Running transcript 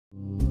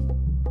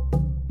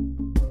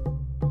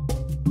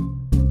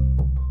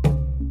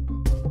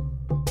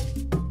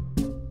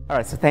All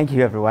right, so thank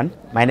you, everyone.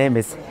 My name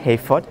is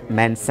Hayford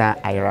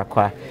Mensah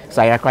Ayerakwa.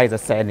 So Ayerakwa is a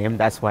surname,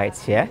 that's why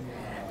it's here.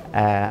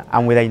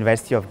 I'm with the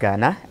University of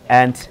Ghana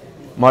and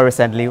more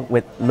recently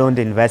with Lund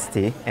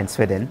University in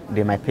Sweden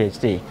doing my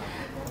PhD.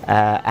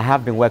 I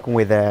have been working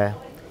with a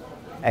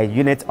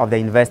unit of the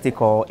university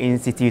called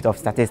Institute of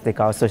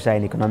Statistical, Social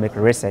and Economic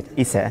Research,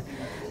 ISA,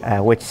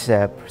 which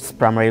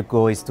primary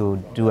goal is to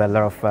do a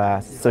lot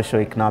of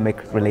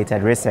socio-economic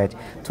related research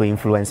to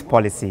influence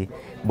policy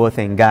both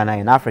in Ghana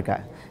and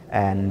Africa.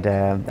 And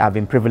I've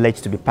been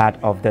privileged to be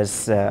part of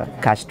this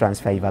cash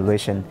transfer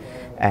evaluation.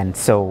 And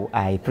so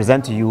I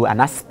present to you an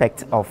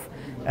aspect of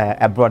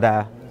a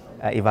broader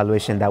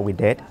evaluation that we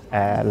did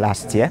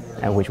last year,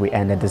 which we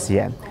ended this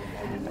year.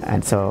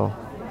 And so,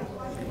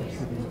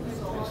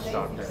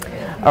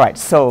 all right,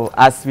 so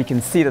as we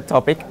can see the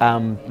topic,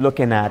 I'm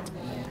looking at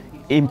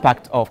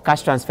impact of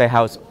cash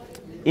transfers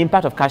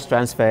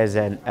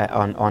and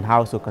on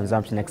household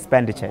consumption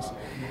expenditures.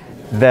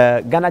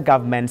 The Ghana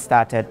government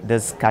started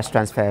this cash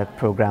transfer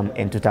program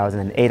in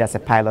 2008 as a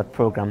pilot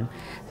program,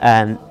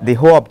 and the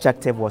whole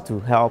objective was to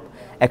help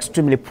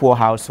extremely poor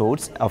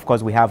households. Of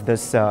course, we have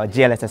this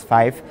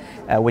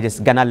GLSS5, which is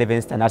Ghana Living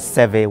Standards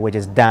Survey, which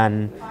is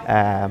done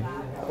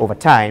over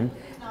time.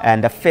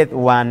 And the fifth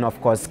one,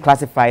 of course,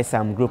 classifies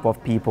some group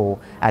of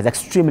people as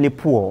extremely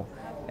poor.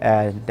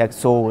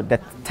 So the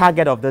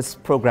target of this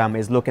program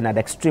is looking at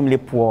extremely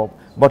poor,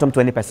 bottom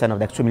 20% of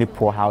the extremely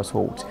poor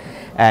households.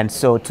 And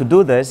so to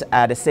do this,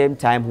 at the same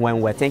time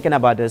when we're thinking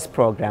about this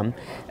program,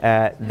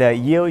 the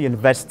Yale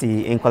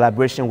University, in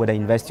collaboration with the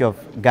University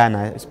of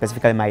Ghana,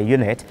 specifically my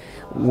unit,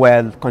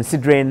 were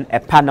considering a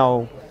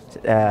panel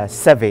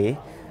survey.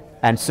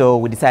 And so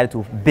we decided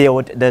to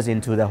build this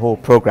into the whole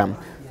program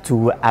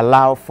to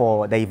allow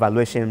for the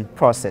evaluation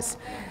process.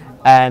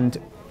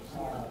 And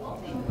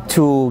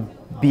to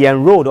be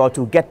enrolled or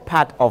to get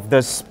part of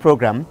this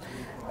program,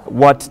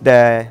 what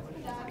the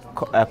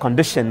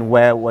condition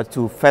was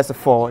to, first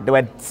of all, there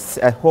were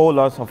a whole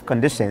lot of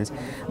conditions,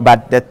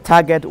 but the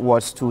target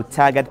was to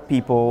target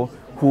people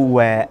who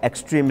were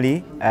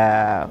extremely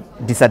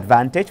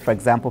disadvantaged, for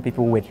example,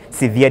 people with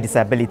severe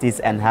disabilities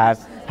and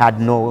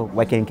had no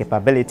working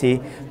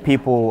capability,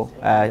 people,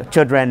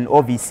 children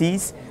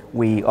overseas.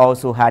 We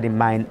also had in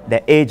mind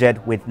the aged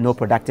with no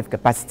productive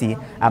capacity,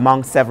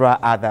 among several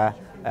other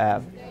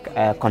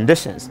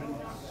conditions.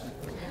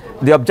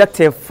 The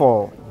objective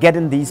for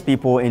getting these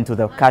people into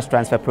the cash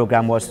transfer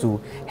program was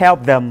to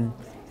help them,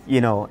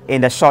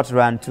 in the short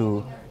run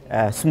to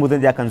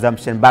smoothen their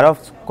consumption. But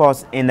of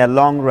course, in the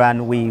long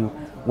run, we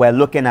were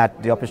looking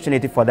at the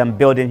opportunity for them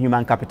building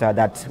human capital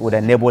that would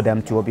enable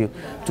them to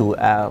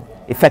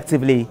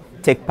effectively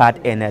take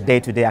part in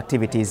day-to-day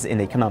activities in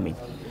the economy.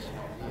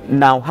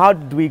 Now, how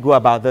did we go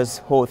about this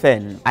whole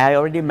thing? I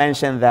already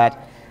mentioned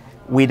that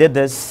we did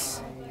this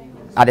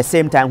at the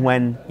same time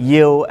when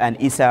Yale and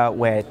ISA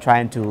were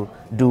trying to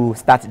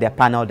start their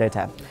panel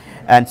data.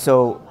 And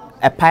so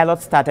a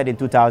pilot started in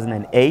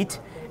 2008,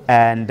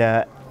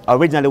 and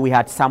originally we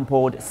had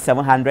sampled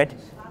 700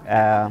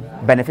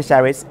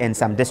 beneficiaries in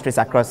some districts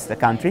across the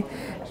country.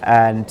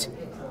 And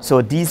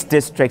so these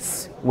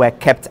districts were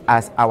kept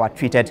as our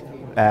treated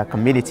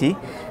community.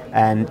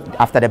 And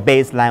after the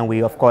baseline,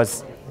 we of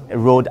course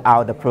rolled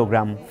out the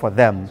program for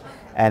them.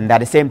 And at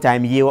the same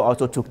time, Yale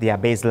also took their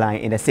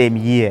baseline in the same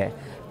year.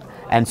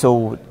 And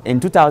so in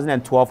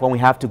 2012, when we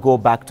have to go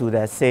back to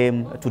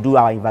to do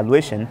our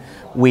evaluation,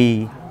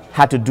 we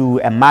had to do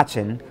a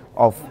matching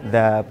of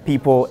the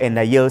people in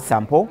the Yale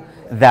sample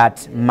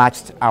that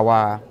matched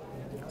our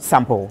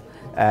sample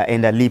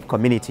in the LEAP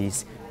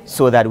communities,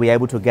 so that we are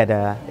able to get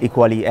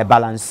equally a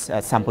balanced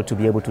sample to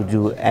be able to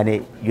do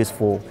any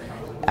useful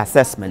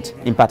assessment,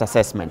 impact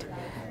assessment.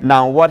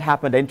 Now, what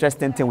happened, the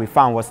interesting thing we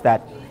found was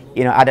that,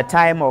 at the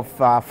time of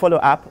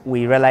follow-up,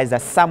 we realized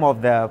that some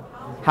of the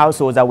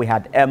households that we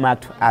had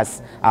earmarked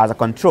as a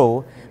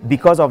control,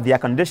 because of their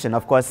condition,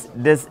 of course,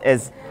 this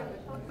is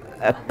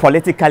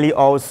politically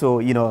also,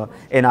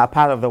 in our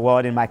part of the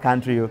world, in my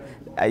country, your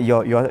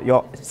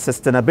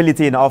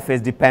sustainability in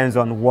office depends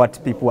on what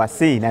people are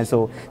seeing. And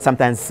so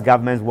sometimes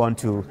governments want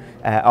to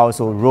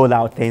also roll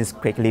out things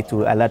quickly to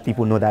let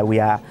people know that we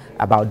are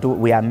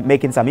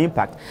making some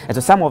impact. And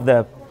so some of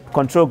the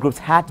control groups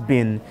had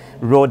been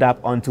rolled up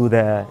onto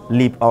the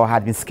LEAP or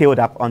had been scaled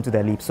up onto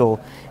the LEAP.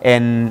 So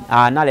in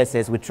our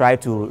analysis, we try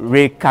to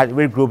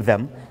regroup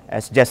them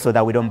just so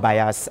that we don't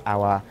bias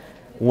our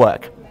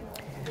work.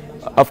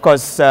 Of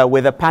course,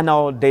 with the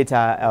panel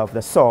data of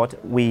the sort,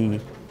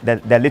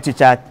 the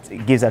literature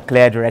gives a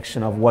clear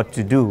direction of what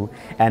to do,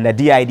 and the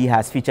DID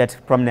has featured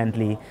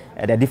prominently,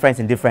 the difference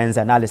in difference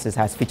analysis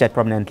has featured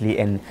prominently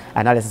in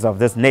analysis of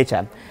this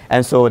nature.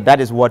 And so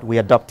that is what we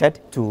adopted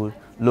to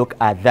look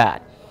at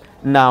that.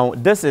 Now,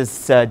 this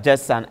is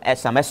just some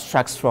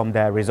extracts from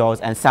the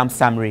results and some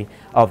summary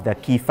of the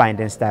key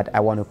findings that I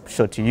want to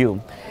show to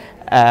you.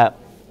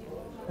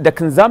 the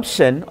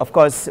consumption, of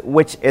course,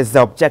 which is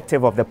the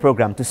objective of the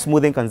program, to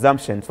smoothing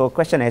consumption. So the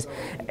question is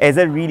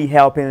it really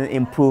helping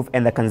improve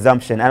in the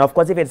consumption? And of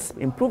course, if it's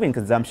improving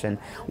consumption,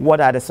 what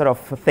are the sort of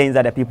things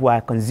that the people are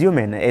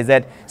consuming? Is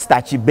it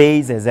starchy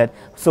base? Is it?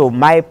 So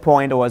my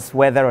point was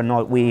whether or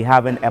not we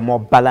having a more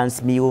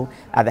balanced meal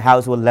at the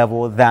household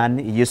level than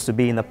it used to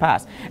be in the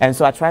past. And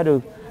so I try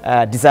to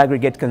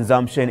disaggregate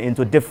consumption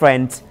into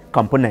different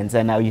components.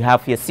 And now you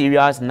have your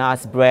cereals,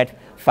 nuts, bread,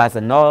 fats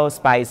and oil,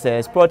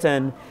 spices,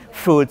 protein,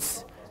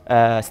 fruits,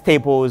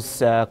 staples,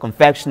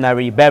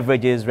 confectionery,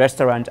 beverages,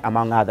 restaurant,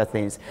 among other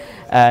things.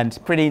 And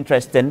pretty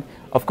interesting.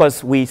 Of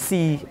course, we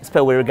see,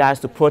 with regards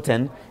to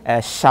protein,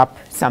 sharp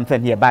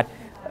something here, but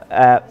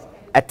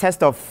a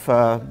test of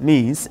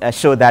means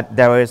showed that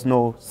there is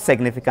no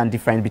significant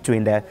difference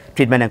between the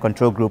treatment and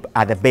control group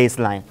at the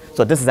baseline.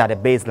 So this is at the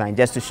baseline,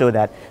 just to show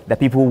that the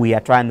people we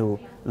are trying to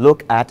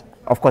look at,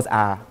 of course,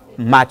 are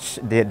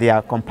they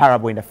are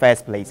comparable in the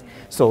first place.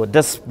 So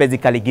this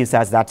basically gives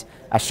us that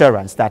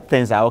assurance that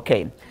things are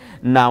okay.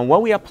 Now,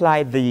 when we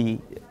apply the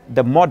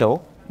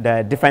model,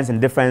 the difference in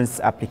difference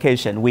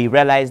application, we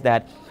realize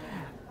that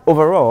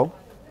overall,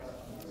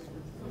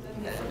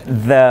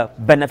 the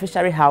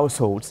beneficiary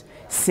households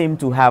seem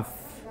to have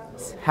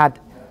had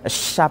a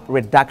sharp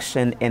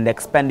reduction in the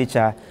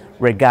expenditure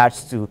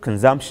regards to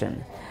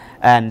consumption.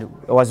 And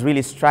it was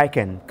really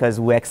striking because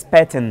we're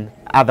expecting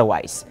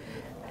otherwise.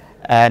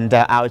 And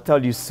I'll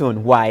tell you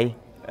soon why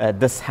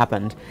this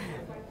happened.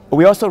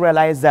 We also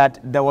realized that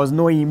there was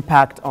no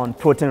impact on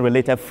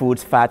protein-related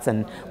foods, fats,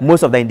 and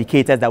most of the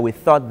indicators that we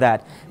thought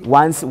that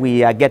once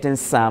we are getting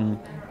some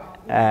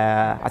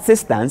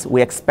assistance,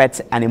 we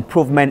expect an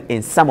improvement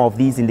in some of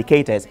these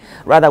indicators.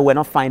 Rather, we're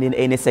not finding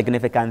any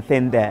significant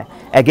thing there.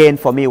 Again,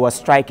 for me, it was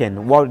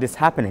striking what is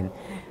happening.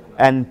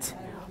 And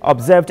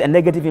observed a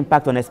negative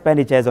impact on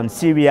expenditures on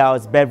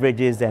cereals,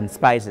 beverages, and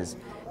spices.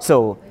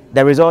 So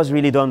the results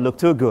really don't look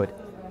too good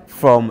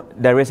from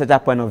the researcher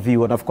point of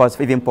view, and of course,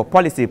 even for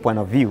policy point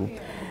of view.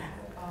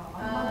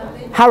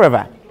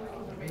 However,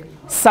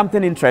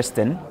 something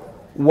interesting,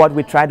 what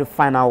we tried to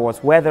find out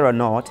was whether or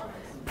not,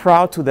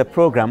 prior to the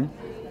program,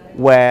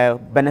 were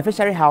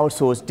beneficiary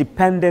households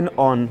depending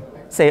on,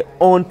 say,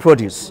 own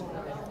produce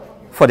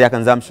for their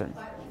consumption,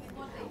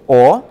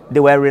 or they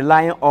were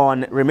relying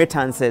on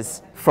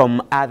remittances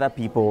from other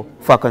people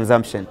for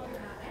consumption,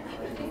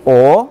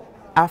 or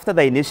after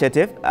the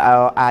initiative,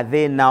 are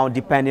they now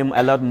depending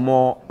a lot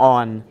more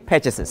on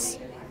purchases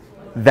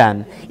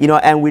than,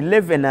 and we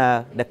live in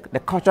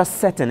the cultural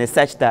setting is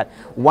such that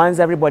once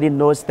everybody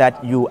knows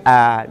that you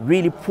are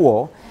really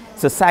poor,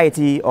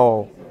 society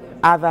or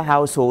other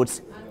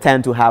households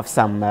tend to have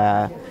some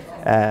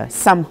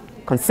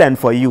concern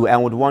for you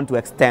and would want to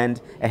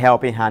extend a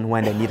helping hand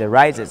when the need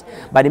arises.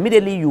 But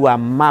immediately you are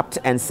mapped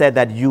and said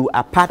that you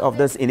are part of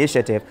this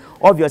initiative,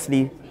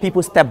 obviously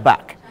people step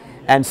back.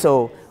 And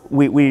so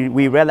we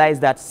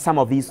realized that some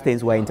of these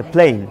things were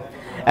interplaying.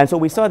 And so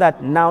we saw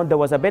that now there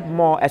was a bit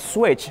more a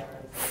switch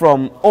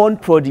from own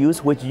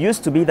produce, which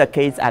used to be the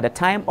case at the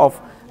time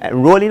of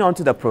rolling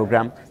onto the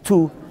program,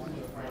 to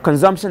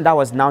consumption that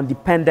was now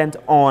dependent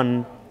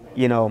on,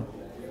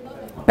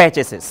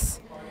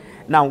 purchases.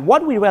 Now,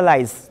 what we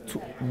realized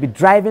to be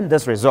driving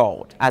this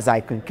result, as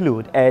I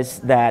conclude, is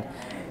that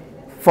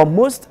for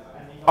most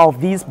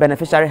of these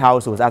beneficiary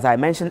households, as I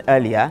mentioned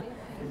earlier,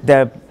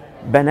 the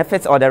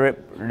benefits or the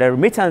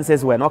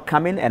remittances were not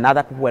coming and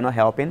other people were not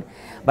helping.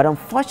 But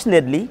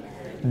unfortunately,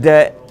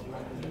 the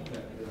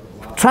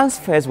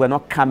transfers were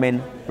not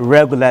coming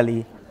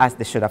regularly as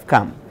they should have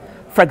come.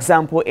 For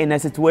example, in a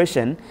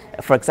situation,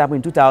 for example,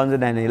 in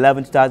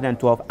 2011,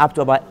 2012, up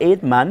to about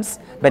 8 months,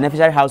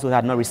 beneficiary households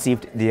had not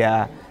received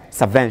their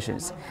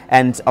subventions.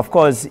 And of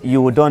course,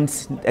 you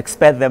don't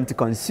expect them to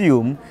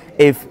consume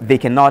if they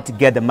cannot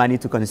get the money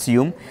to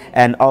consume.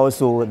 And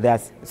also,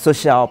 there's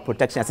social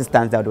protection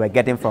assistance that they were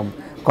getting from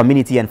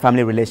community and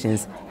family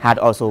relations had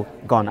also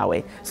gone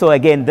away. So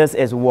again, this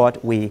is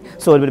what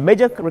so the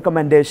major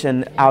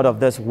recommendation out of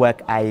this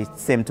work I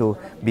seem to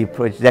be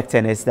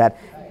projecting is that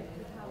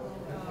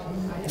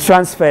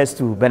transfers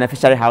to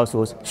beneficiary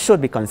households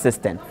should be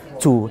consistent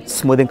to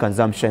smoothing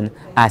consumption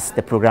as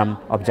the program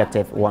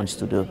objective wants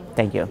to do.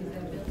 Thank you.